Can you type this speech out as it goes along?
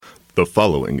The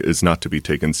following is not to be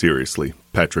taken seriously.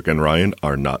 Patrick and Ryan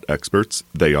are not experts.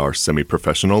 They are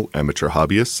semi-professional amateur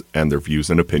hobbyists, and their views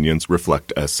and opinions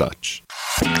reflect as such.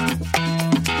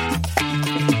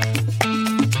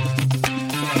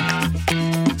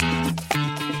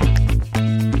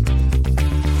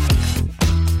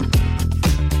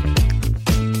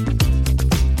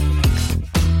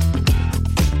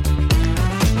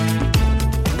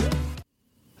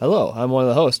 Hello, I'm one of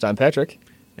the hosts. I'm Patrick.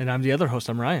 And I'm the other host.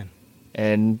 I'm Ryan.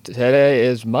 And today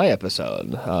is my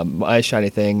episode. My shiny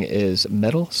thing is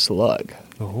Metal Slug.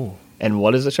 Oh. And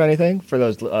what is a shiny thing? For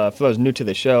those new to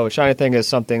the show, a shiny thing is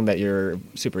something that you're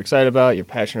super excited about, you're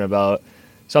passionate about,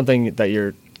 something that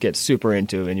you get super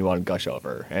into and you want to gush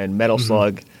over. And Metal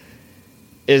Slug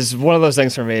is one of those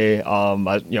things for me.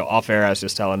 Off air, I was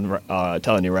just telling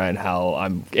you, Ryan, how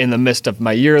I'm in the midst of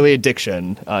my yearly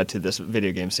addiction to this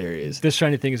video game series. This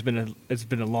shiny thing has been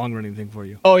a long running thing for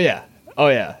you. Oh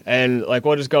yeah, and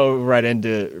we'll just go right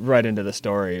into the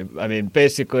story. I mean,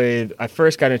 basically, I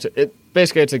first got into it.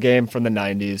 Basically, it's a game from the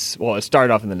 '90s. Well, it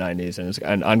started off in the '90s, and it's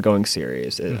an ongoing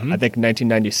series. I think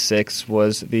 1996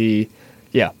 was the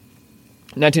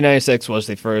 1996 was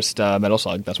the first Metal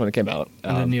Slug. That's when it came out.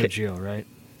 And then Neo Geo, right?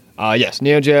 Yes,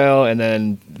 Neo Geo, and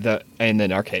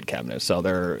then arcade cabinets. So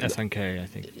they're SNK, I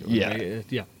think.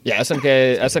 Yeah.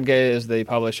 SNK is the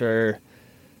publisher.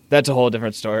 That's a whole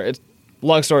different story. It's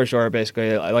long story short.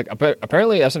 Basically,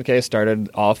 apparently SNK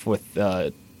started off with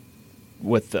a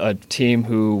team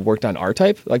who worked on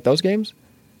R-Type, like those games.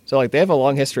 So they have a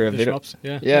long history of video.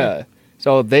 Yeah.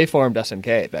 So they formed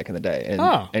SNK back in the day,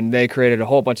 and they created a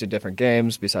whole bunch of different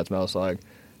games besides Metal Slug.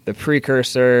 The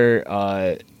precursor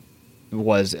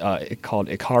was called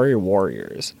Ikari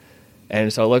Warriors,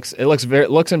 and so it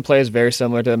looks and plays very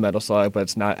similar to Metal Slug, but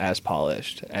it's not as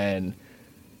polished. And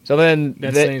so then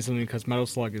that's saying something because Metal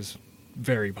Slug is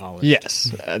very polished.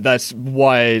 Yes, that's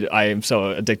why I am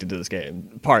so addicted to this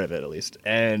game. Part of it, at least.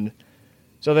 And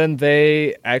so then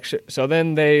after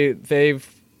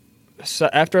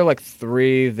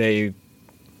 3, they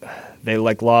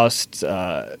lost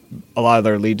a lot of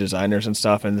their lead designers and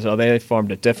stuff, and so they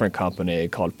formed a different company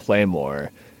called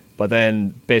Playmore. But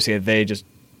then basically they just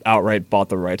outright bought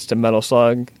the rights to Metal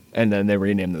Slug, and then they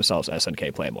renamed themselves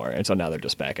SNK Playmore, and so now they're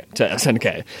just back to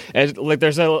SNK. And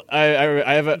there's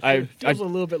It feels a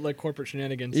little bit like corporate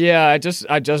shenanigans. Yeah, I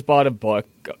just bought a book.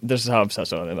 This is how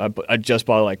obsessed I am. I just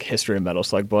bought a History of Metal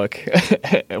Slug book,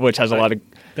 which has a lot of.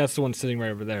 That's the one sitting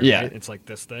right over there. Yeah, right? It's like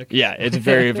this thick. Yeah, it's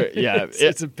very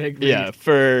it's a big read.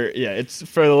 It's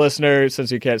for the listener,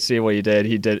 since you can't see what he did.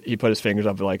 He put his fingers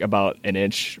up about an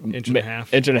inch and a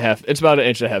half. Inch and a half. It's about an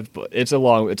inch and a half. But it's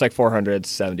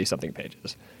 470 something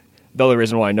pages. The only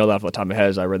reason why I know that off the top of my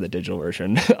head is I read the digital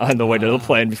version on the way to the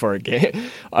plane before it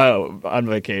came. On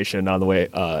vacation on the way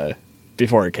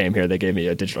before it came here, they gave me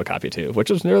a digital copy too, which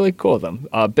was really cool of them.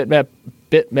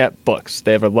 Bitmap Books.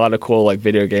 They have a lot of cool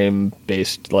video game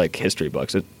based history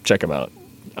books. Check them out.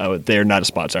 They're not a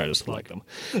sponsor. I just like them.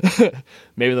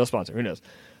 Maybe they'll sponsor. Who knows?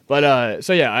 But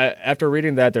after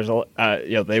reading that, there's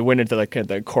they went into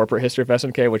the corporate history of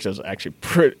SNK, which is actually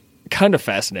kind of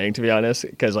fascinating, to be honest,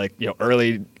 because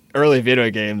early video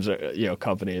games,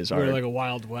 companies are like a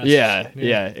Wild West.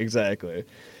 Yeah, exactly.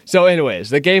 So, anyways,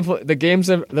 the games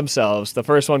themselves. The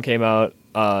first one came out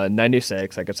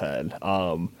 96, like I said.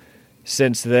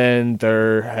 Since then,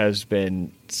 there has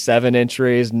been 7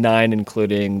 entries, 9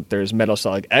 including there's Metal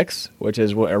Slug X, which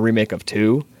is a remake of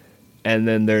 2, and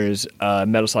then there's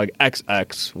Metal Slug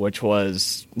XX, which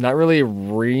was not really a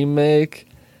remake.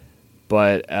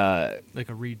 But like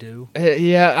a redo.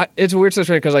 It's a weird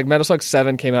situation because Metal Slug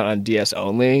 7 came out on DS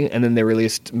only, and then they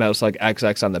released Metal Slug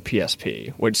XX on the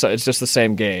PSP, which it's just the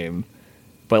same game,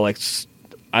 but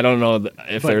I don't know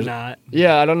if there's not.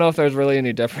 Yeah, I don't know if there's really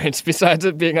any difference besides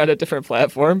it being on a different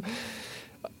platform.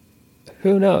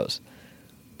 Who knows?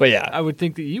 But yeah, I would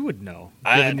think that you would know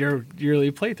given your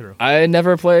yearly playthrough. I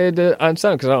never played it on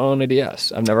 7 because I don't own a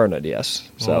DS. I've never owned a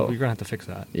DS, so you're gonna have to fix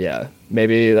that. Yeah,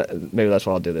 maybe that's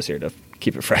what I'll do this year to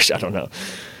keep it fresh. I don't know,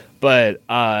 but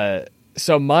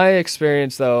so my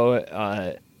experience though,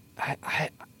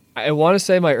 I want to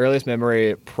say my earliest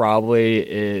memory probably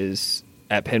is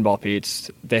at Pinball Pete's.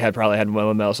 They probably had one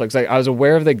of Metal Slugs. I was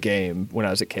aware of the game when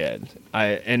I was a kid.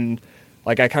 I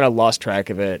kind of lost track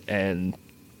of it, and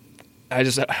I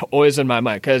just always in my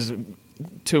mind, because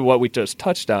to what we just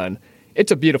touched on, it's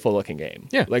a beautiful looking game.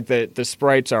 Yeah. The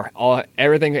sprites are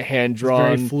everything hand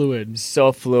drawn. Very fluid.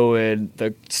 So fluid.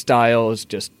 The style is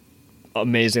just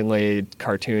amazingly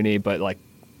cartoony, but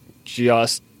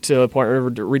just to the point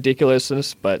of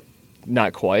ridiculousness, but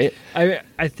not quite. I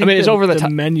think it's over the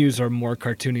top. Menus are more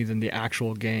cartoony than the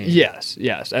actual game. Yes,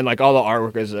 and like all the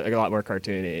artwork is a lot more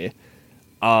cartoony.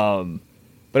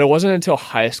 But it wasn't until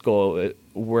high school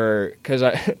because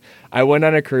I went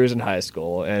on a cruise in high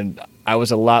school and I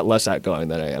was a lot less outgoing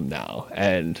than I am now.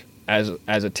 And as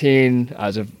a teen, I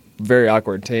was a very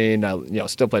awkward teen. I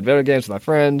still played video games with my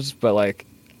friends, but like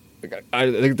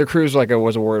the cruise like it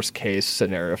was a worst case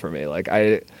scenario for me. Like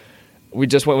we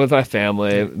just went with my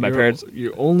family. My parents.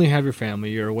 You only have your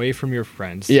family. You're away from your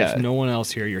friends. Yeah. There's no one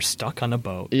else here. You're stuck on a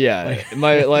boat. Yeah.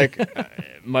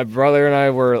 My brother and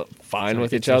I were fine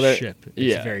with each other. Ship.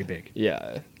 It's very big.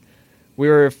 Yeah. We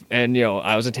were, and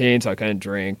I was a teen, so I couldn't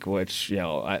drink. Which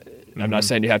I'm not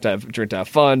saying you have to drink to have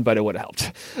fun, but it would have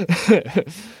helped.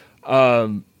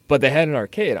 But they had an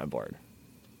arcade on board.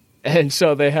 And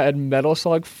so they had Metal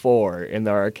Slug 4 in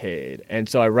the arcade. And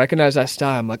so I recognized that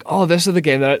style. I'm like, oh, this is the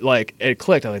game that, like, it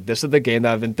clicked. I'm like, this is the game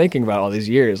that I've been thinking about all these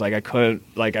years. Like,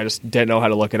 I just didn't know how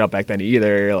to look it up back then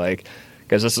either. Like,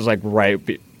 because this was, like,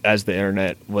 as the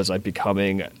internet was, like,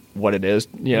 becoming what it is,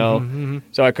 Mm-hmm.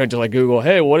 So I couldn't just, like, Google,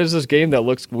 hey, what is this game that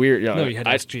looks weird? No, you had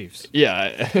to ask Jeeves.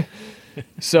 Yeah.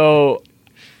 So...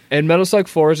 And Metal Slug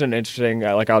 4 is an interesting,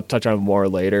 I'll touch on more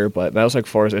later, but Metal Slug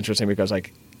 4 is interesting because,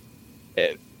 like,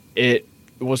 it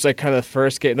was, like, kind of the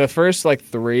first game. The first, like,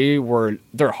 3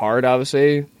 they're hard,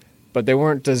 obviously, but they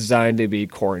weren't designed to be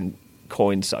coin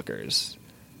suckers.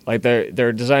 Like,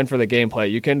 they're designed for the gameplay.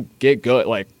 You can get good.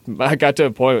 Like, I got to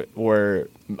a point where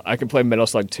I can play Metal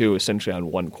Slug 2 essentially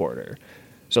on 1 quarter.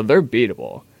 So they're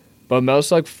beatable. But Metal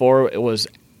Slug 4, it was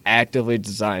actively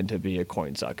designed to be a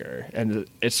coin sucker, and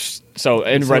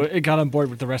it got on board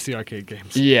with the rest of the arcade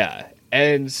games. Yeah,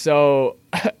 and so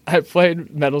I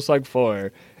played Metal Slug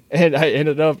 4, and I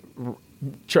ended up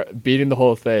beating the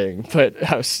whole thing.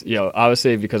 But I was,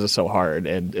 obviously because it's so hard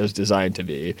and it was designed to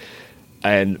be,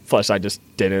 and plus I just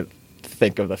didn't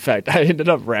think of the fact I ended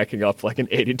up racking up like an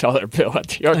 $80 bill at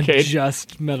the arcade.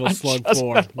 Just Metal Slug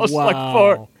 4. Metal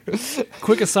Slug 4.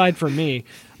 Quick aside from me,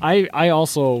 I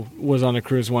also was on a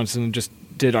cruise once and just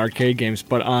did arcade games,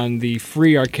 but on the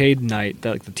free arcade night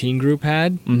that the teen group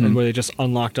had, and where they just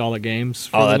unlocked all the games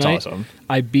for the night. That's awesome.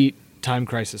 I beat Time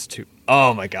Crisis 2.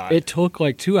 Oh my god. It took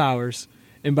like 2 hours.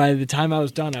 And by the time I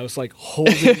was done, I was like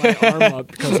holding my arm up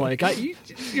because like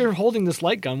you're holding this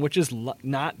light gun, which is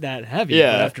not that heavy.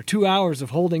 Yeah. But after 2 hours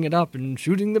of holding it up and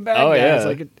shooting the bad guys,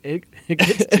 like it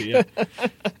gets to you.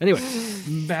 Anyway,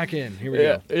 back in. Here we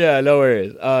go. Yeah, no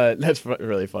worries. That's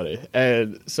really funny.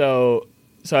 And so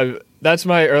that's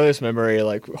my earliest memory,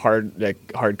 like hard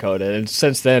coded. And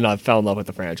since then, I've fell in love with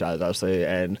the franchise, obviously.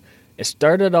 And it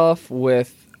started off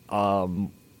with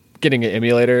getting an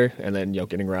emulator, and then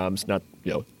getting ROMs. Not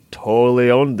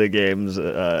totally owned the games,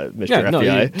 Mr. FBI. No,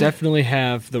 you definitely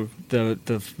have the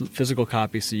physical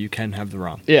copy, so you can have the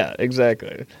ROM. Yeah,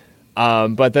 exactly.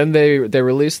 But then they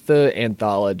released the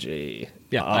anthology.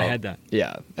 Yeah, I had that.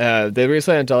 Yeah, they released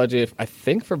the anthology. I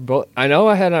think for both. I know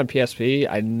I had it on PSP.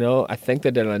 I think they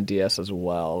did it on DS as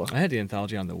well. I had the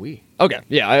anthology on the Wii. Okay,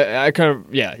 yeah, I kind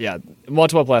of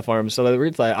multiple platforms. So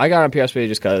I got it on PSP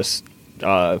just because,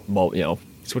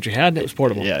 it's what you had. It was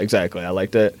portable. Yeah, exactly. I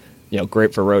liked it.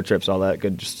 Great for road trips, all that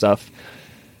good stuff.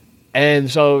 And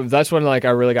so that's when I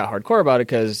really got hardcore about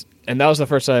it and that was the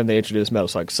first time they introduced Metal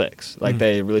Slug 6.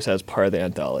 They released it as part of the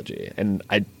anthology. And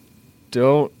I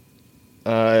don't.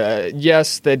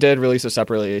 Yes, they did release it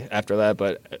separately after that,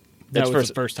 but that was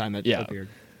the first time it appeared.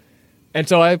 And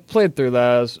so I played through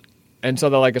those, and so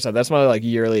like I said, that's my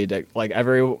yearly.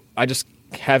 I just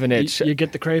have an itch. You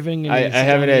get the craving. And I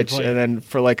have an itch, and then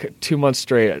for 2 months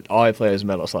straight, all I play is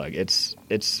Metal Slug. It's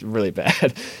really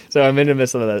bad. So I'm in the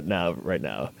midst of that right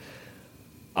now.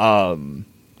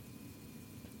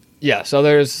 Yeah. So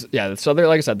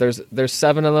like I said, there's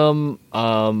 7 of them.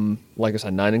 Like I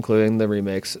said, 9 including the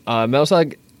remakes. Metal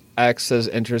Slug X is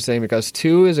interesting because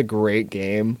 2 is a great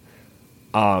game.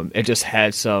 It just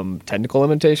had some technical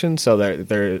limitations, so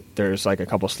there's a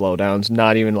couple slowdowns,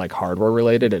 not even hardware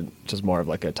related. It's just more of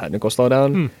a technical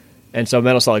slowdown. And so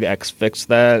Metal Slug X fixed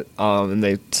that, and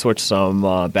they switched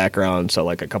some background. So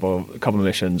a couple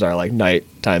missions are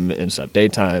nighttime instead of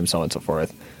daytime, so on and so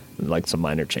forth, and some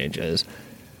minor changes.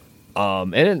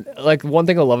 And one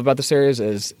thing I love about the series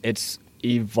is it's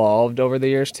evolved over the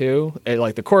years too.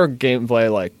 The core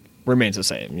gameplay remains the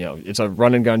same. It's a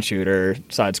run and gun shooter,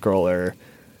 side scroller.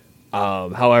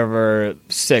 However,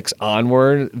 6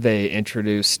 onward, they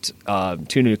introduced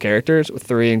 2 new characters,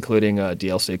 3 including a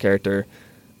DLC character.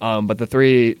 But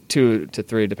the 2 to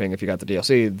 3, depending if you got the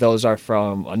DLC, those are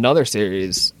from another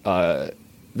series that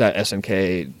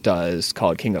SNK does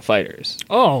called King of Fighters.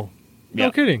 Oh,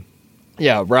 no kidding.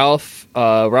 Yeah, Ralph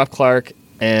Clark,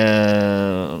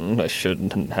 and I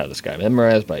shouldn't have this guy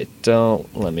memorized, but I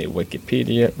don't. Let me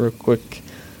Wikipedia it real quick.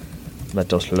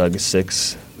 Metal Slug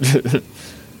 6. You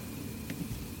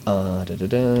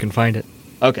can find it.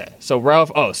 Okay, so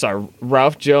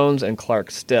Ralph Jones and Clark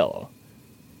Still.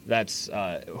 That's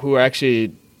who are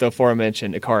actually the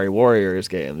aforementioned Ikari Warriors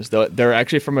games. They're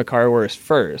actually from Ikari Warriors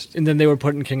first. And then they were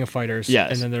put in King of Fighters.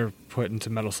 Yes. And then they're put into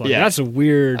Metal Slug. Yeah. That's a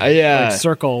weird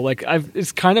circle. Like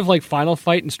it's kind of like Final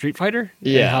Fight and Street Fighter.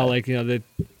 Yeah. And how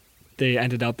they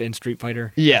ended up in Street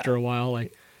Fighter after a while.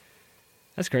 Like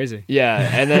that's crazy. Yeah,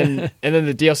 and then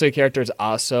the DLC character is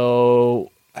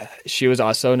also. She was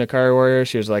also in Ikari Warrior.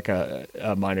 She was like a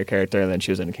minor character, and then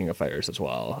she was in King of Fighters as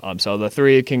well. So the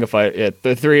three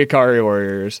Ikari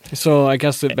Warriors. So I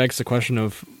guess it begs the question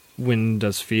of when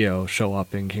does Fio show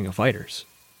up in King of Fighters?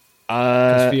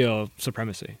 Fio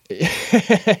supremacy.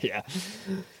 Yeah.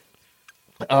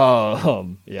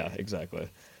 Yeah, exactly.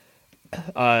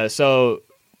 So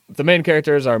the main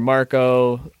characters are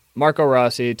Marco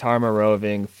Rossi, Tarma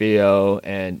Roving, Fio,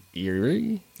 and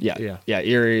Eerie. Yeah,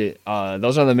 Eerie.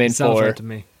 Those are the main Sounds four. right to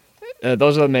me.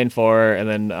 Those are the main four, and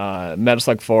then Metal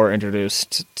Slug 4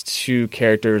 introduced two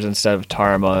characters instead of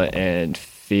Tarma and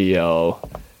Fio.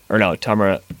 Or no,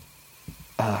 Tarma.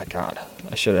 Oh, God.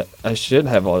 I should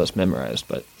have all this memorized,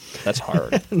 but that's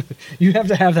hard. You have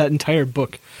to have that entire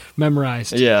book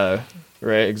memorized. Yeah,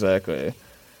 right, exactly.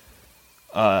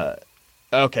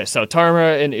 Okay, so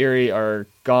Tarma and Eerie are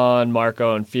gone,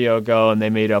 Marco and Fio go, and they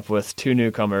meet up with two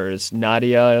newcomers,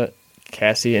 Nadia,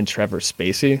 Cassie, and Trevor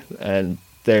Spacey, and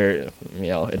they're,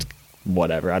 it's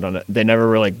whatever, I don't know. They never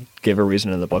really give a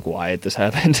reason in the book why this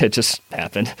happened. It just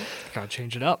happened. Gotta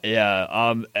change it up.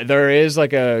 Yeah, there is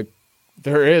an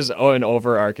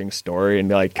overarching story and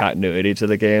like continuity to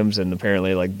the games, and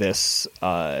apparently like this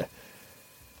Metal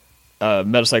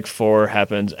Slug 4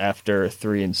 happens after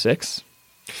 3 and 6.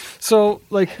 So,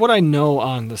 like, what I know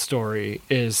on the story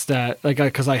is that, like,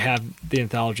 because I have the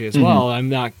anthology as well, I'm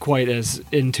not quite as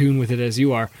in tune with it as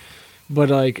you are. But,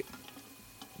 like,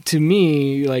 to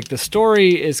me, like, the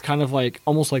story is kind of like,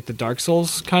 almost like the Dark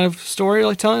Souls kind of story,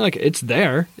 like, telling, like, it's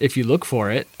there if you look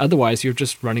for it. Otherwise, you're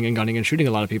just running and gunning and shooting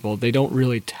a lot of people. They don't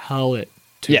really tell it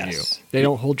to you. They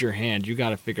don't hold your hand. You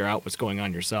got to figure out what's going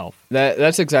on yourself.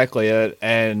 That's exactly it.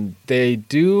 And they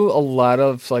do a lot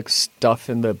of like stuff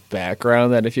in the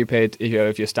background that if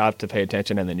you stop to pay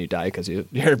attention and then you die because you're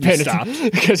paying attention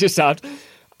because you stopped.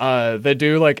 They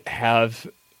do like have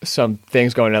some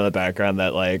things going on in the background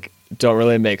that like don't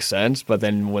really make sense, but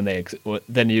then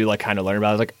then you like kind of learn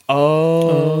about it. It's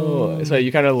like, so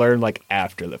you kind of learn like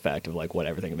after the fact of like what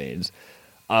everything means.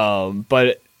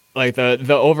 But like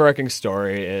the overarching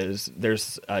story is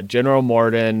there's General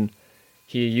Morden.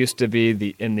 He used to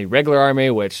be in the regular army,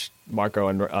 which Marco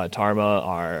and Tarma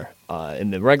are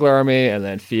in the regular army, and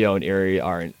then Fio and Eerie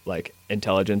are like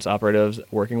intelligence operatives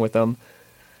working with them.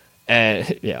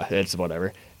 And yeah, it's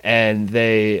whatever. And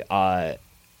they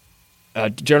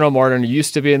General Morden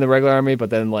used to be in the regular army, but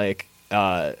then like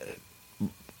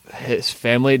his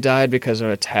family died because of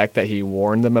an attack that he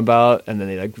warned them about, and then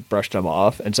they like brushed him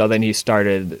off, and so then he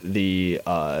started the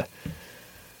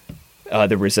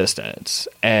Resistance,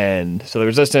 and so the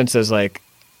Resistance is like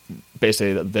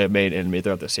basically the main enemy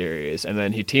throughout the series, and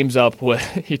then he teams up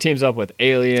with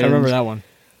aliens. I remember that one.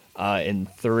 In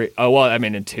 3,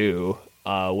 in 2,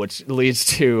 which leads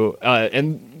to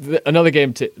another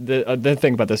game. The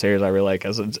thing about this series I really like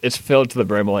is it's filled to the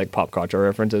brim with like pop culture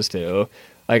references too.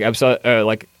 Like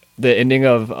like the ending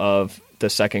of the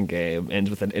second game ends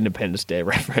with an Independence Day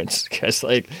reference because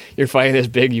like you're fighting this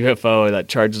big UFO that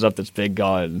charges up this big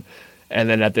gun, and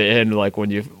then at the end, like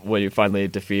when you finally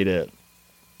defeat it,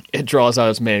 it draws out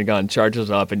its main gun,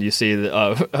 charges up, and you see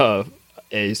a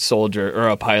soldier or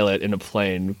a pilot in a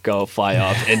plane go fly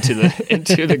off into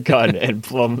the gun and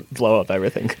blow up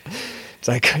everything. It's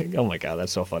like, oh my god,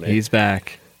 that's so funny. He's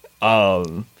back.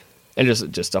 And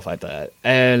just stuff like that.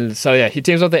 And so yeah, he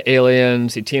teams up with the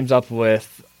aliens. He teams up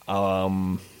with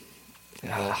and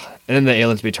then the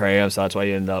aliens betray him, so that's why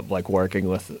you end up like working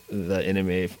with the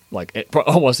enemy like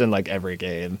almost in like every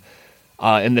game.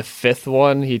 In the 5th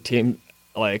one,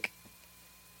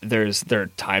 they're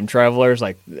time travelers.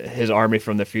 Like his army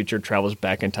from the future travels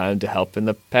back in time to help in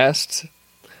the past.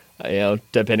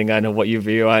 Depending on what you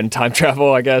view on time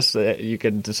travel, I guess you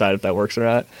can decide if that works or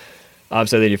not.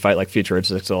 So then you fight like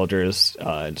futuristic soldiers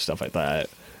and stuff like that.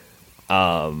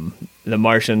 The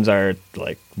Martians are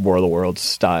like War of the Worlds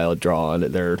style drawn.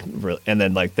 And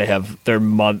then like they have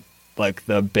like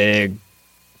the big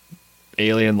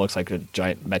alien looks like a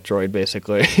giant Metroid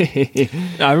basically.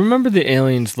 I remember the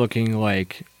aliens looking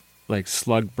like like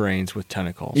slug brains with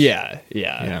tentacles. Yeah.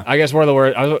 I guess War of the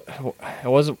Worlds. I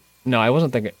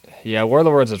wasn't thinking. Yeah, War of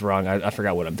the Worlds is wrong. I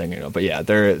forgot what I'm thinking of. But yeah,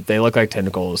 they look like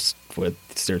tentacles with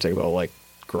stereotypical like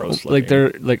gross. Like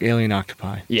they're like alien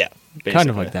octopi. Yeah, basically. Kind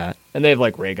of like that. And they have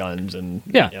like ray guns and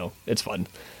it's fun.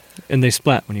 And they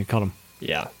splat when you cut them.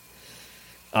 Yeah.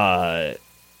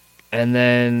 And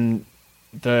then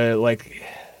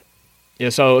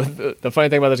so the funny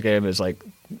thing about this game is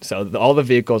all the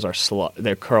vehicles are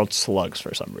they're called slugs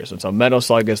for some reason. So Metal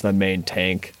Slug is the main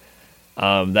tank.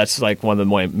 That's like one of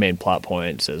the main plot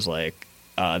points is like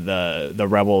the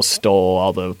rebels stole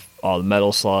all the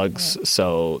metal slugs,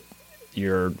 so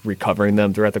you're recovering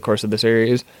them throughout the course of the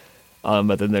series.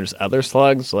 But then there's other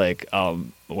slugs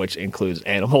which includes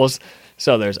animals.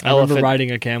 So there's elephant. I remember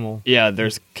riding a camel. Yeah,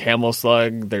 there's camel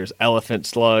slug. There's elephant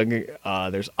slug.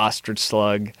 There's ostrich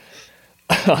slug.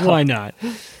 Why not?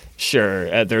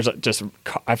 Sure. There's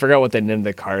I forgot what they named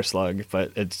the car slug,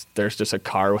 but there's just a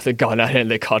car with a gun on it, and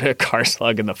they called it a car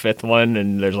slug in the fifth one.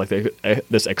 And there's like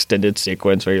this extended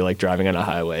sequence where you're like driving on a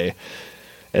highway.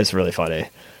 It's really funny.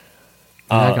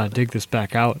 I gotta dig this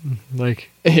back out.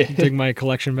 Dig my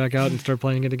collection back out and start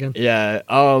playing it again. Yeah.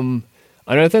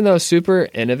 Another thing that was super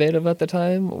innovative at the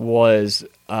time was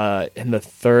in the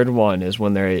third one is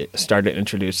when they started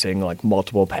introducing like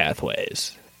multiple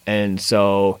pathways, and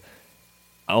so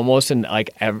almost in I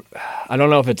don't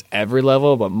know if it's every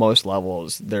level, but most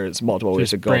levels there's multiple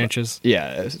ways to go. Branches.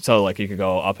 Yeah, so like you could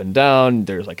go up and down.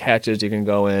 There's like hatches you can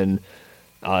go in,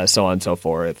 so on and so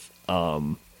forth,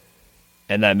 and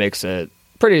that makes it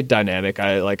pretty dynamic.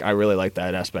 I really like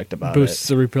that aspect about Boosts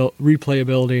it. Boosts the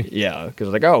replayability. Yeah, because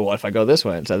like, what if I go this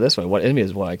way instead of this way? What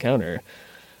enemies will I counter?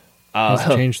 Let's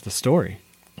change the story.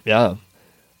 Yeah.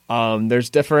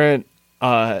 There's different,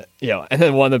 and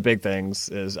then one of the big things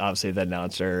is obviously the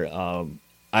announcer.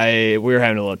 We were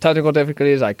having a little technical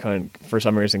difficulties. I couldn't, for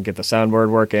some reason, get the soundboard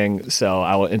working, so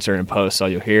I will insert in post so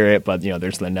you'll hear it. But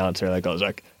there's the announcer that goes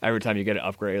like every time you get an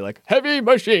upgrade, like heavy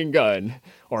machine gun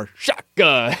or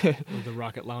shotgun, or the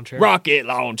rocket launcher. Rocket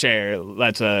launcher.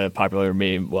 That's a popular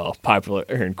meme. Well, popular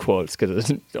in quotes because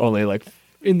it's only like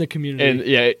in the community. And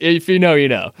yeah, if you know, you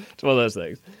know. It's one of those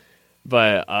things.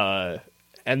 But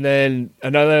and then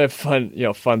another fun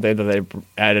thing that they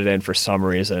added in for some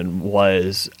reason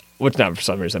was. Which not for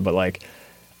some reason, but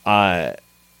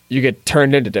you get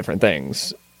turned into different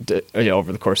things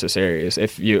over the course of the series.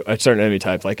 If a certain enemy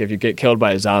type, like if you get killed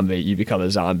by a zombie, you become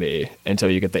a zombie until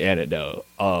you get the antidote.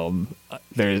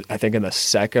 I think in the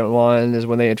second one is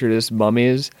when they introduced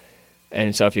mummies,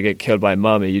 and so if you get killed by a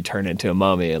mummy, you turn into a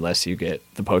mummy unless you get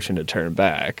the potion to turn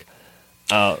back.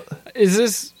 Is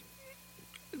this?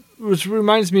 Which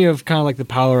reminds me of kind of like the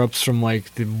power-ups from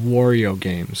like the Wario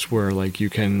games where like you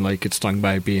can like get stung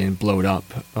by a bee and blow it up,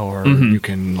 or you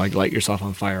can like light yourself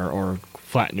on fire or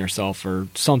flatten yourself or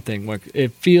something. Like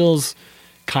it feels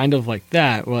kind of like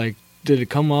that. Like, did it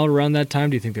come out around that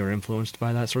time? Do you think they were influenced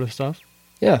by that sort of stuff?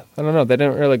 Yeah, I don't know. They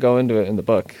didn't really go into it in the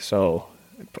book, so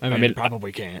I mean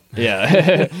probably can't.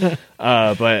 Yeah,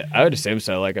 but I would assume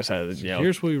so. Like I said,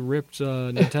 here's where we ripped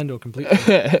Nintendo completely.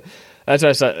 That's what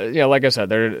I said. Like I said,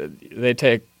 they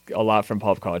take a lot from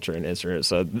pop culture and insert it.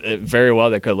 So very well,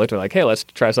 they could have looked at like, hey, let's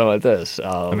try something like this.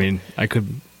 I mean,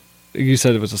 you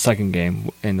said it was the second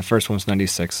game, and the first one's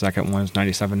 96, second one's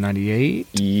 97, 98?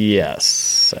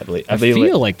 Yes, I believe. I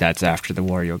feel like that's after the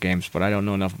Wario games, but I don't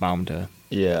know enough about them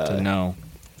to know.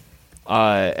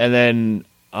 And then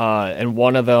in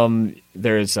one of them,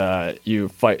 there's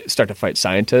you start to fight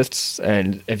scientists,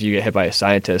 and if you get hit by a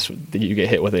scientist, you get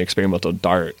hit with an experimental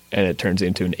dart, and it turns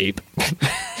into an ape.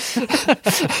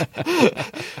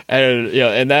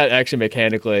 And that actually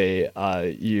mechanically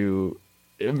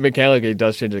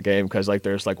does change the game because like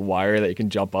there's like wire that you can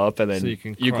jump up, and then so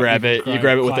you grab it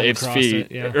with the ape's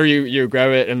feet, or you grab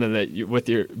it and then with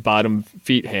your bottom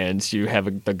feet hands you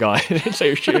have the gun, so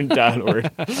you're shooting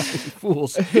downward.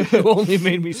 Fools! You only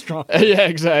made me strong. Yeah,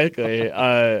 exactly.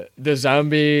 The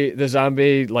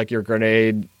zombie, like your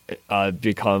grenade,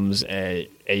 becomes a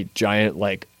giant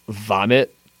like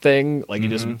vomit thing. Like you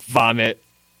just vomit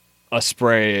a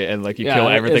spray and like you kill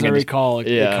everything. As I recall,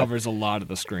 it covers a lot of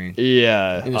the screen.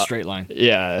 Yeah, in a straight line.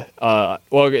 Yeah.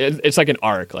 Well, it's like an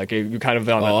arc. Like you kind of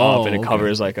on the up, and it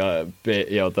covers like a bit,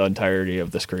 the entirety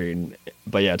of the screen.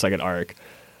 But yeah, it's like an arc.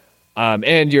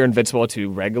 And you're invincible to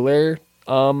regular,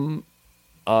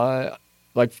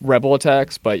 like rebel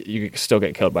attacks, but you can still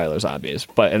get killed by other zombies.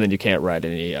 And then you can't ride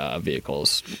any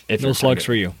vehicles. No slugs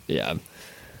for you. Yeah.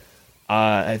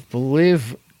 I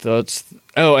believe that's.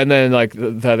 Oh, and then like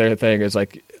the other thing is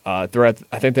like throughout.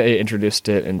 I think they introduced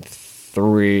it in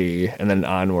 3, and then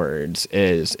onwards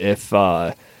is if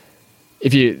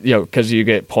if because you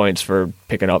get points for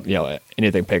picking up,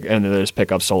 anything and then there's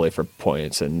pickups solely for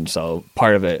points, and so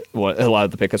part of it, a lot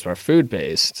of the pickups are food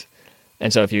based,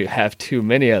 and so if you have too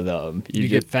many of them, you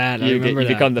get fat. You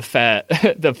become the fat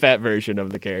version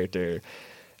of the character,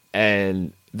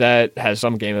 and that has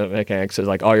some game mechanics. Is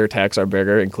like all your attacks are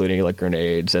bigger, including like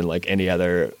grenades and like any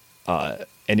other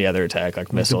attack,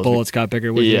 like missiles. The bullets got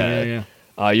bigger with you. Yeah.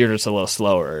 You're just a little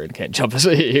slower and can't jump as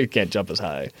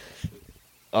high.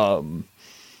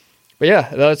 But yeah,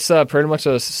 that's pretty much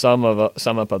a sum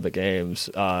up of the games.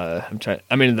 The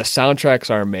soundtracks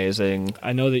are amazing.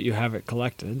 I know that you have it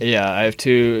collected. Yeah, I have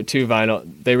two vinyl.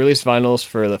 They released vinyls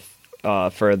for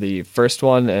the first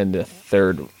one and the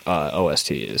third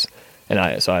OSTs,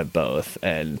 and so I have both.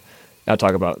 And I'll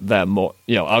talk about that more.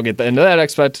 I'll get into that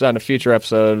aspect on a future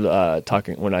episode.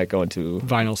 Talking when I go into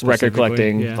vinyl record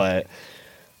collecting, yeah. But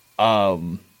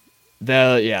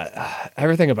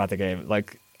everything about the game,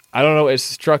 like, I don't know, it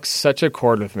struck such a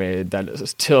chord with me that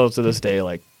still to this day,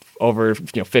 like over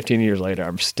 15 years later,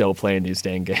 I'm still playing these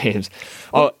dang games.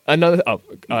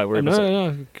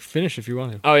 Finish if you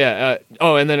want to. Oh yeah.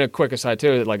 And then a quick aside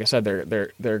too. Like I said,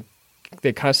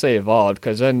 they constantly evolved,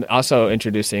 because then also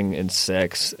introducing in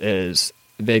 6 is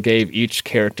they gave each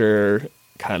character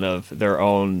kind of their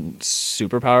own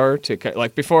superpower to,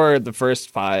 like, before the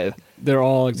first 5. They're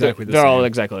all exactly the same. They're all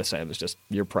exactly the same. It's just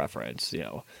your preference,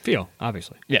 Feel,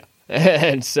 obviously. Yeah.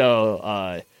 And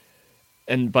so,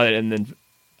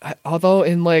 although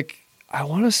in, like, I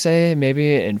want to say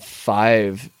maybe in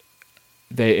 5,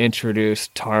 they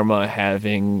introduced Tarma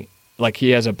having, like, he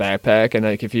has a backpack, and,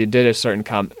 like, if you did a certain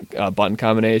button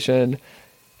combination,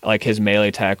 like, his melee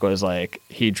attack was, like,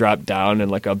 he dropped down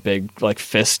and, like, a big, like,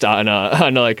 fist on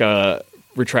like a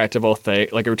retractable thing,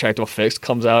 like a retractable fist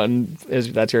comes out, and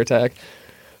that's your attack.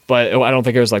 But I don't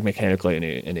think it was, like,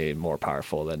 mechanically any more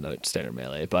powerful than the standard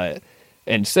melee. But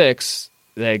in 6,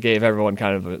 they gave everyone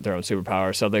kind of their own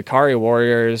superpower. So the Kari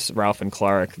Warriors, Ralph and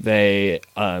Clark, they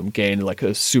gained, like,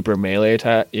 a super melee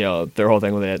attack. Their whole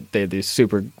thing with they had these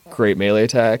super great melee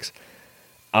attacks.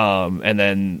 And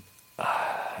then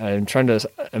I'm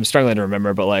struggling to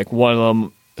remember, but, like, one of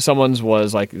them, someone's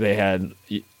was, like, they had,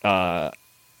 I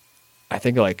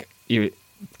think, like, you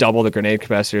double the grenade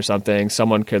capacity or something.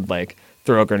 Someone could, like,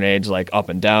 throw grenades, like, up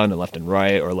and down and left and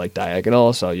right, or, like,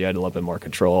 diagonal, so you had a little bit more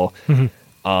control.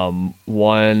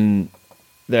 One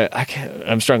that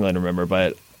I'm struggling to remember,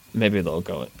 but maybe they'll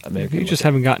go. Maybe you just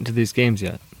haven't gotten to these games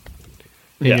yet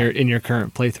in your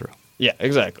current playthrough. Yeah,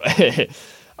 exactly.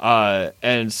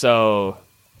 And so,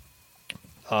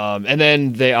 and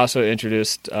then they also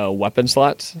introduced weapon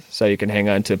slots, so you can hang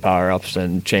on to power ups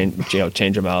and change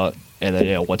them out, and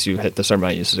then once you hit the certain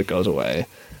amount of uses, it goes away.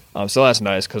 So that's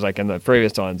nice, because, like, in the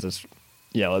previous ones, it's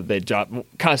they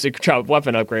constantly drop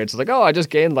weapon upgrades. It's like, oh, I just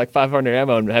gained like 500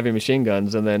 ammo and heavy machine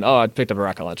guns, and then I picked up a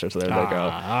rocket launcher, so there they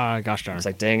go. Gosh darn! It's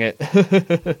like, dang it.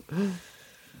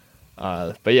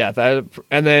 But yeah,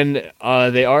 and then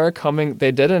they are coming.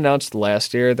 They did announce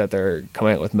last year that they're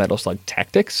coming out with Metal Slug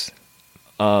Tactics.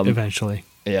 Eventually,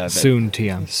 yeah, soon.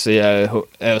 TM. So yeah,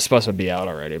 it was supposed to be out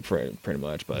already, pretty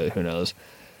much, but who knows?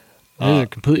 This is a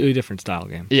completely different style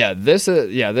game. Yeah, this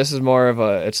is more of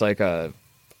a. It's like a.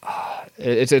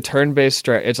 It's a turn-based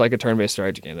It's like a turn-based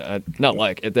strategy game. Not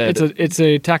like it. It's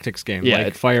a tactics game. Yeah,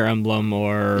 like Fire Emblem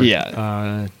or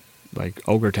like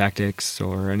Ogre Tactics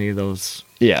or any of those.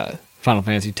 Yeah. Final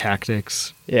Fantasy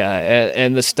Tactics. Yeah,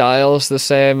 and the style's the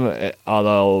same,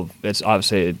 although it's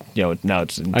obviously now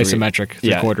it's in isometric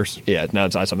 3/4. Yeah, now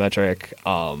it's isometric.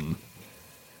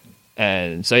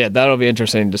 And so that'll be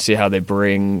interesting to see how they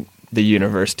bring the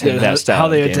universe to that style. How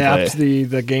they of adapt the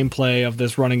gameplay of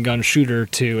this run and gun shooter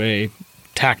to a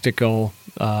tactical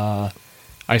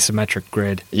isometric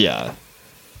grid. Yeah.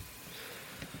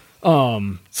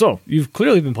 So you've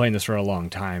clearly been playing this for a long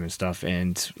time and stuff,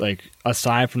 and like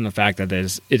aside from the fact that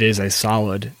it is a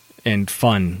solid and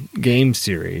fun game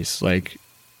series, like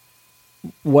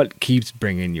what keeps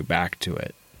bringing you back to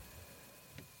it?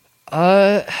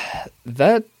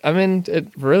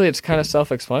 It's kind of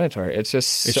self-explanatory. It's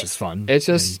just fun. It's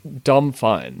just dumb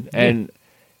fun, and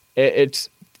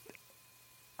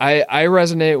I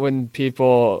resonate when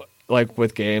people like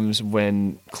with games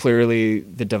when clearly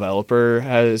the developer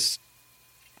has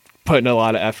put in a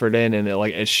lot of effort in, and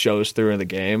it shows through in the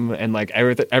game. And like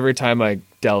every time I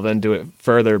delve into it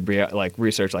further, like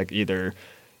research, like either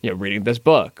reading this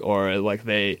book or like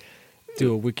they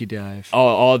do a wiki dive.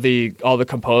 All the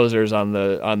composers on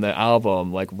the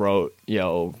album like wrote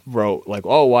like,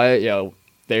 oh, why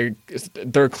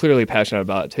they're clearly passionate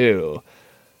about it too.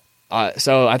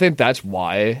 So I think that's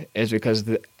why, is because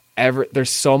there's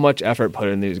so much effort put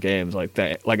in these games. Like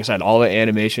I said, all the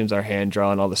animations are hand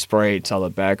drawn, all the sprites, all the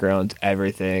backgrounds,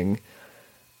 everything.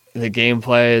 The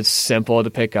gameplay is simple to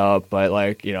pick up, but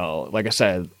like I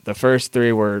said, the first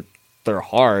three they're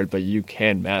hard, but you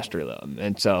can master them,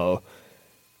 and so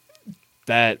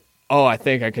that I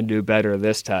think I can do better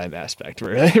this time aspect,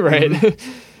 really, right?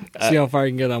 Mm-hmm. See how far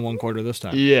you can get on one quarter this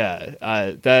time. Yeah,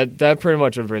 that pretty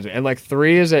much brings me. And like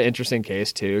 3 is an interesting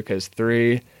case too, because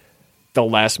 3, the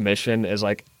last mission is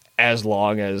like as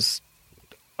long as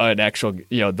an actual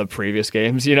the previous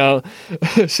games,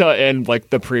 so and like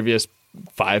the previous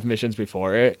 5 missions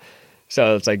before it.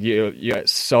 So it's like you got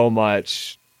so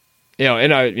much,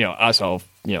 and I also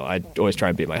I always try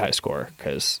and beat my high score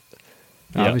because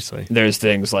obviously there's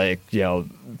things like the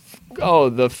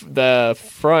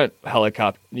front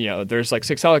helicopter, there's like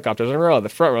 6 helicopters in a row, the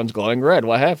front one's glowing red,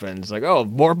 what happens? Like,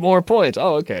 more points.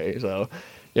 Okay, so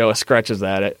it scratches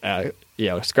that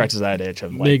itch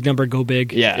of like, big number go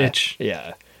big itch.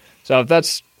 So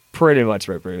that's pretty much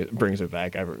what brings it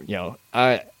back. That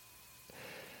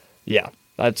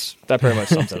pretty much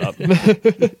sums it up.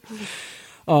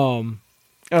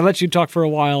 I let you talk for a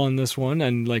while on this one,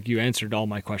 and like you answered all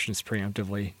my questions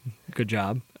preemptively. Good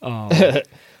job. Another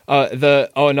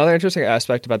interesting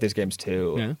aspect about these games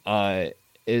too,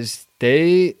 is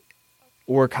they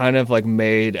were kind of like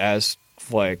made as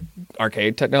like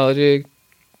arcade technology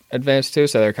advanced too,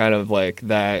 so they're kind of like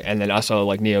that. And then also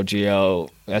like Neo Geo,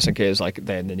 SNK is like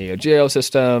they had the Neo Geo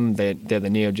system, they had the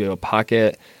Neo Geo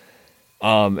Pocket,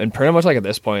 and pretty much like at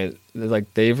this point,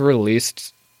 like they've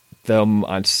released them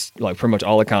on like pretty much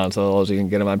all the consoles. You can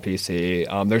get them on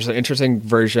PC. There's an interesting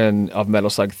version of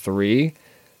Metal Slug 3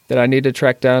 that I need to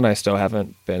track down. I still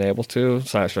haven't been able to,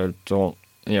 so I sure don't.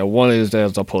 One of these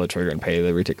days I'll pull the trigger and pay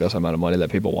the ridiculous amount of money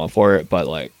that people want for it. But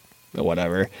like,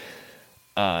 whatever.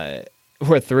 Where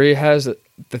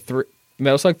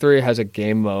Metal Slug 3 has a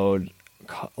game mode,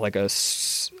 like I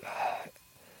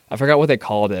forgot what they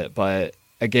called it, but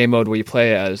a game mode where you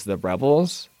play as the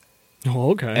rebels.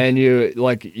 Oh, okay. And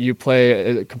you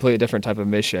play a completely different type of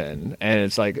mission, and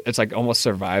it's like almost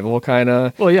survival kind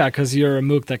of. Well, yeah, because you're a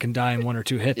mook that can die in 1 or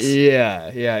 2 hits. Yeah,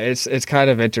 it's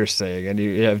kind of interesting, and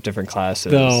you have different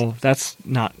classes. Though that's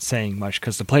not saying much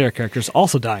because the player characters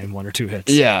also die in 1 or 2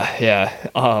 hits. Yeah.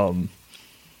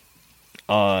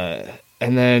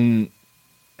 And then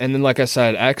like I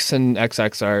said, X and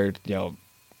XX are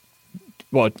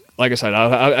well, like I said,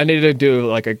 I need to do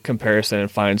like a comparison and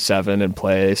find 7 and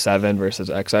play 7 versus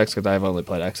XX because I've only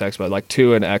played XX, but like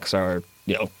 2 and X are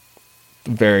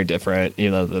very different,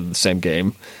 even though they're the same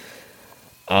game.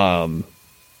 Well,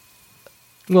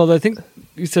 I think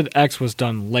you said X was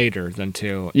done later than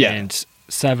 2, and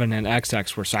 7 and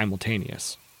XX were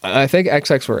simultaneous. I think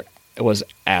XX was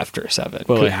after 7.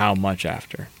 Well, how much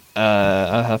after?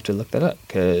 I'll have to look that up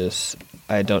because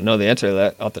I don't know the answer to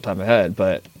that off the top of my head,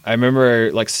 but I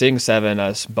remember like seeing 7, I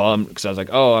was bummed because I was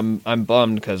like, I'm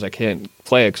bummed because I can't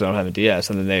play it because I don't have a DS,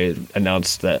 and then they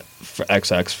announced that for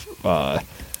XX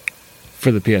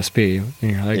for the PSP,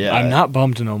 and you're like, I'm not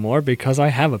bummed no more because I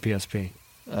have a PSP.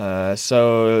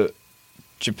 So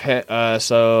Japan,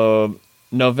 so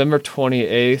November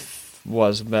 28th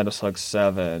was Metal Slug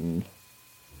 7,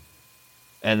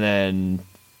 and then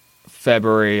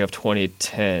February of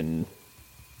 2010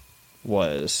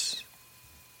 was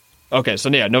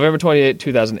November 28,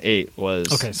 2008 was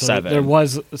so 7. There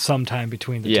was some time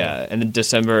between the two. Yeah, and then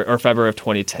December or February of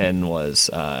 2010 was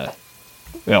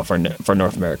for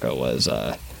North America was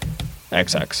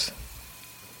XX.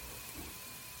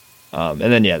 And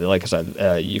then like I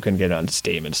said, you can get it on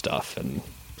Steam and stuff and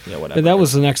whatever. And that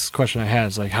was the next question I had,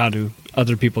 is like, how do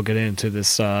other people get into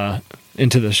this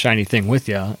shiny thing with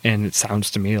you? And it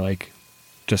sounds to me like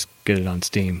just get it on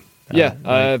Steam.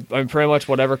 I'm pretty much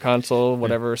whatever console,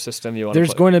 whatever system you want to play.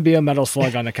 There's going to be a Metal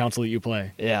Slug on the console that you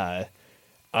play. Yeah.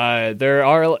 There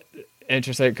are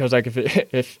interesting, because like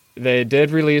if they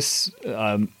did release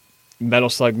Metal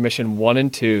Slug Mission 1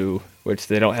 and 2, which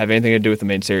they don't have anything to do with the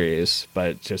main series,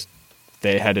 but just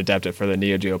they had adapted it for the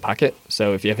Neo Geo Pocket.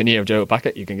 So if you have a Neo Geo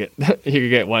Pocket, you can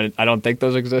get one. I don't think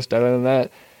those exist other than that.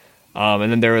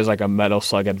 And then there was like a Metal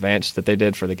Slug Advance that they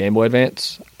did for the Game Boy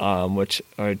Advance, which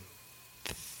I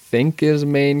think is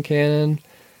main canon,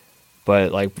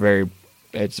 but like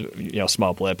it's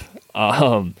small blip.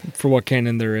 For what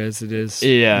canon there is, it is.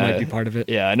 Yeah, it might be part of it.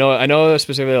 Yeah, I know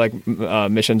specifically like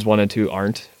missions 1 and 2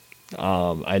 aren't.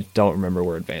 I don't remember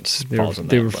where Advance falls in that.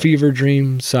 They were Fever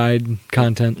Dream side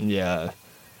content. Yeah.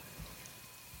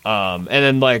 And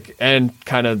then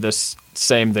kind of this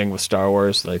same thing with Star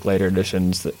Wars, like later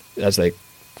editions, that as they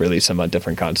release them on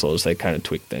different consoles, they kind of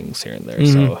tweak things here and there.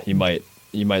 Mm-hmm. So you might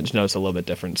you might notice a little bit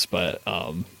difference. But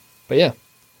yeah.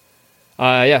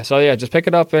 Yeah, so yeah, just pick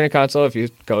it up in a console if you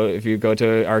go to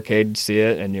an arcade, see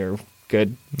it, and you're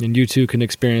good. And you too can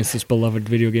experience this beloved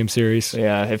video game series.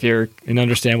 Yeah, and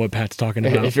understand what Pat's talking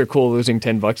about. If you're cool losing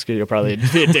 $10, you'll probably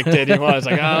be addicted. You want it's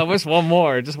like, just one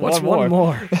more, just one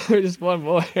more, just one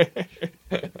more.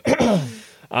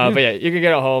 But yeah, you can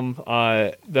get it home.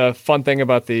 The fun thing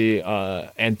about the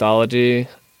anthology,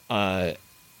 and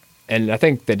I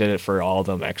think they did it for all of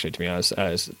them, actually, to be honest,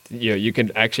 as you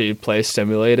can actually play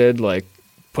simulated, like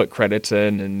put credits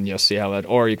in and you'll see how that,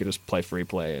 or you could just play free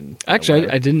play. And actually,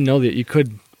 I didn't know that you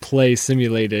could play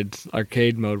simulated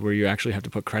arcade mode where you actually have to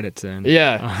put credits in.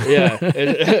 Yeah.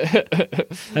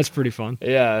 That's pretty fun.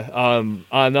 Yeah.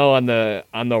 I know on the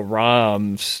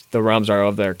ROMs are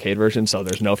of the arcade version, so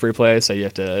there's no free play, so you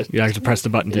have to press the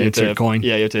button to insert coin.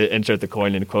 Yeah, you have to insert the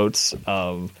coin in quotes.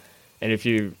 And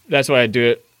that's why I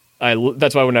do it.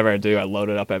 That's why whenever I do, I load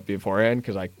it up beforehand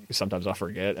because sometimes I'll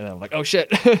forget and I'm like, oh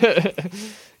shit.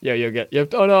 Yeah,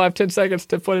 oh no, I have 10 seconds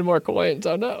to put in more coins.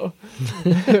 Oh no.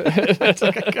 It's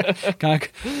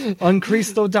like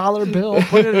uncrease the dollar bill,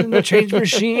 put it in the change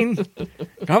machine.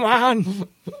 Come on.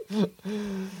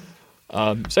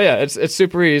 So yeah, it's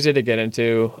super easy to get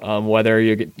into. Whether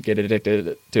you get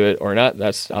addicted to it or not,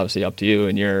 that's obviously up to you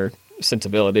and your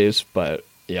sensibilities, but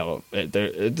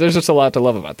there's just a lot to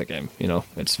love about the game.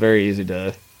 It's very easy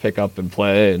to pick up and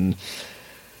play, and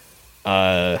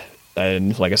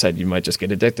like I said, you might just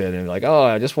get addicted and like,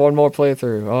 oh, just one more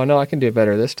playthrough. Oh no, I can do it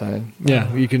better this time.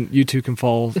 Yeah, you two can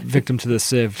fall victim to the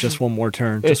sieve. Just one more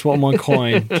turn, just one more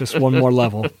coin, just one more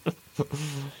level.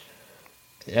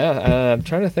 Yeah, I'm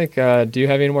trying to think. Do you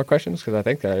have any more questions? Because I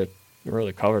think I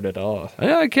really covered it all.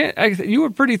 Yeah, I can't. You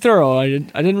were pretty thorough. I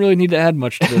didn't really need to add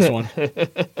much to this one.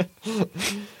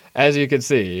 As you can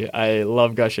see, I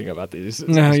love gushing about these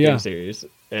game series,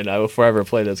 and I will forever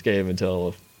play this game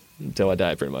until I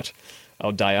die. Pretty much,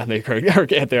 I'll die on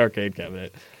the arcade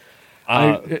cabinet.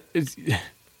 I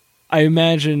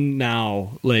imagine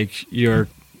now, like your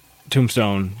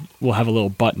tombstone will have a little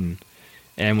button,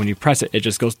 and when you press it, it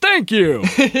just goes, "Thank you."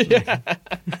 Yeah.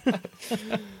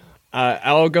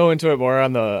 I'll go into it more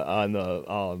on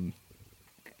the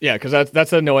because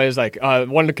that's the noise. Like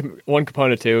one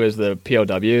component too is the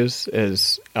POWs.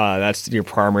 Is that's your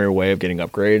primary way of getting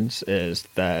upgrades. Is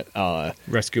that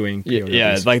rescuing POWs.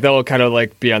 Yeah, like they'll kind of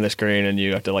like be on the screen and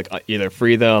you have to like either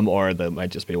free them or they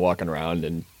might just be walking around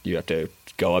and you have to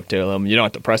go up to them. You don't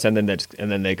have to press and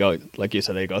then they go, like you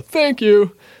said, they go, "Thank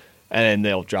you." And then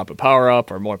they'll drop a power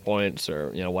up or more points or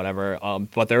whatever.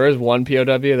 But there is one POW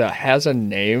that has a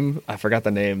name. I forgot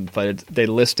the name, but they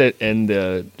list it in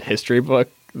the history book.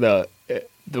 This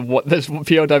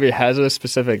POW has a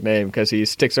specific name because he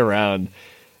sticks around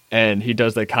and he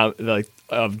does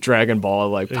of Dragon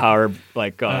Ball power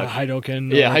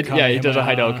Hadouken. Yeah, he does a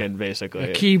Hadouken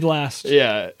basically. A key blast.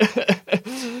 Yeah.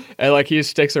 And he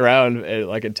sticks around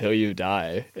until you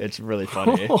die. It's really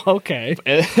funny. Okay.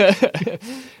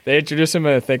 They introduce him,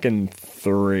 I think, in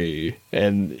 3,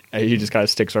 and he just kind of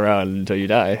sticks around until you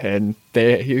die. And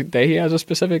he has a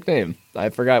specific name. I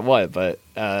forgot what, but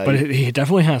he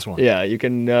definitely has one. Yeah, you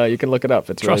can look it up.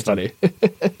 It's really funny.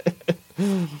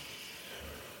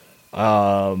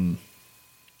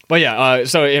 But yeah.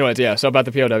 So anyways, yeah. So about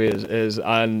the POW is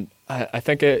on. I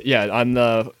think on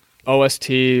the OST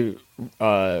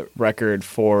record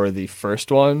for the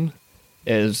first one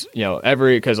is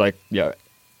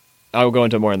I'll go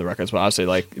into more in the records, but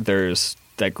obviously there's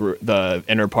that the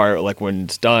inner part when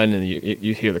it's done and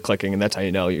you hear the clicking and that's how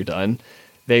you know you're done.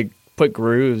 They put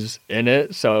grooves in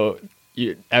it, so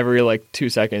every 2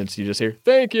 seconds you just hear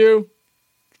 "Thank you,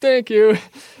 thank you,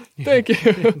 thank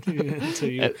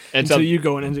you" until you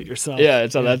go and end it yourself. Yeah,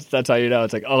 and so that's how you know.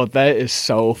 It's like, oh, that is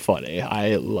so funny.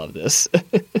 I love this.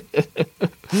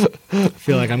 I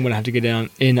feel like I'm going to have to get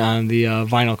in on the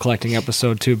vinyl collecting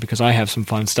episode too because I have some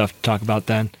fun stuff to talk about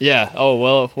then. Yeah. Oh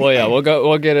well. Yeah.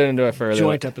 We'll get into it further.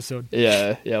 Joint episode.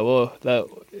 Yeah. Yeah. Well,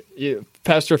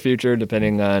 past or future,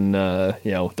 depending on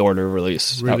the order of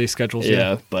release schedules.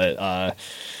 Yeah. But I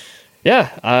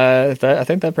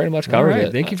think that pretty much covers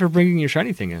it. Thank you for bringing your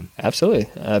shiny thing in. Absolutely.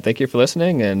 Thank you for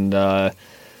listening and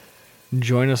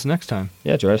join us next time.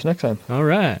 Yeah. Join us next time. All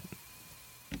right.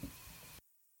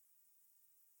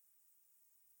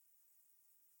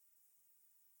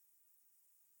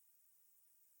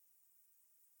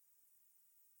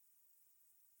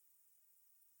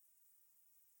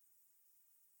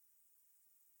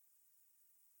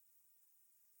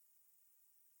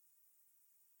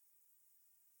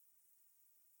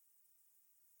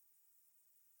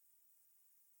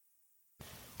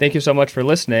 Thank you so much for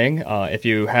listening. If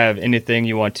you have anything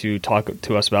you want to talk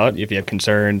to us about, if you have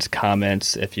concerns,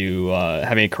 comments, if you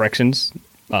have any corrections,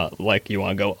 like you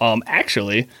want to go,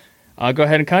 actually, go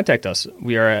ahead and contact us.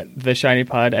 We are at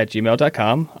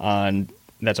theshinypod@gmail.com.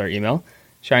 That's our email.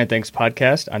 Shiny Things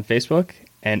Podcast on Facebook,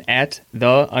 and at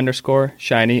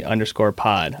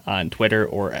 @the_shiny_pod on Twitter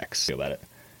or X. About it.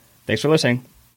 Thanks for listening.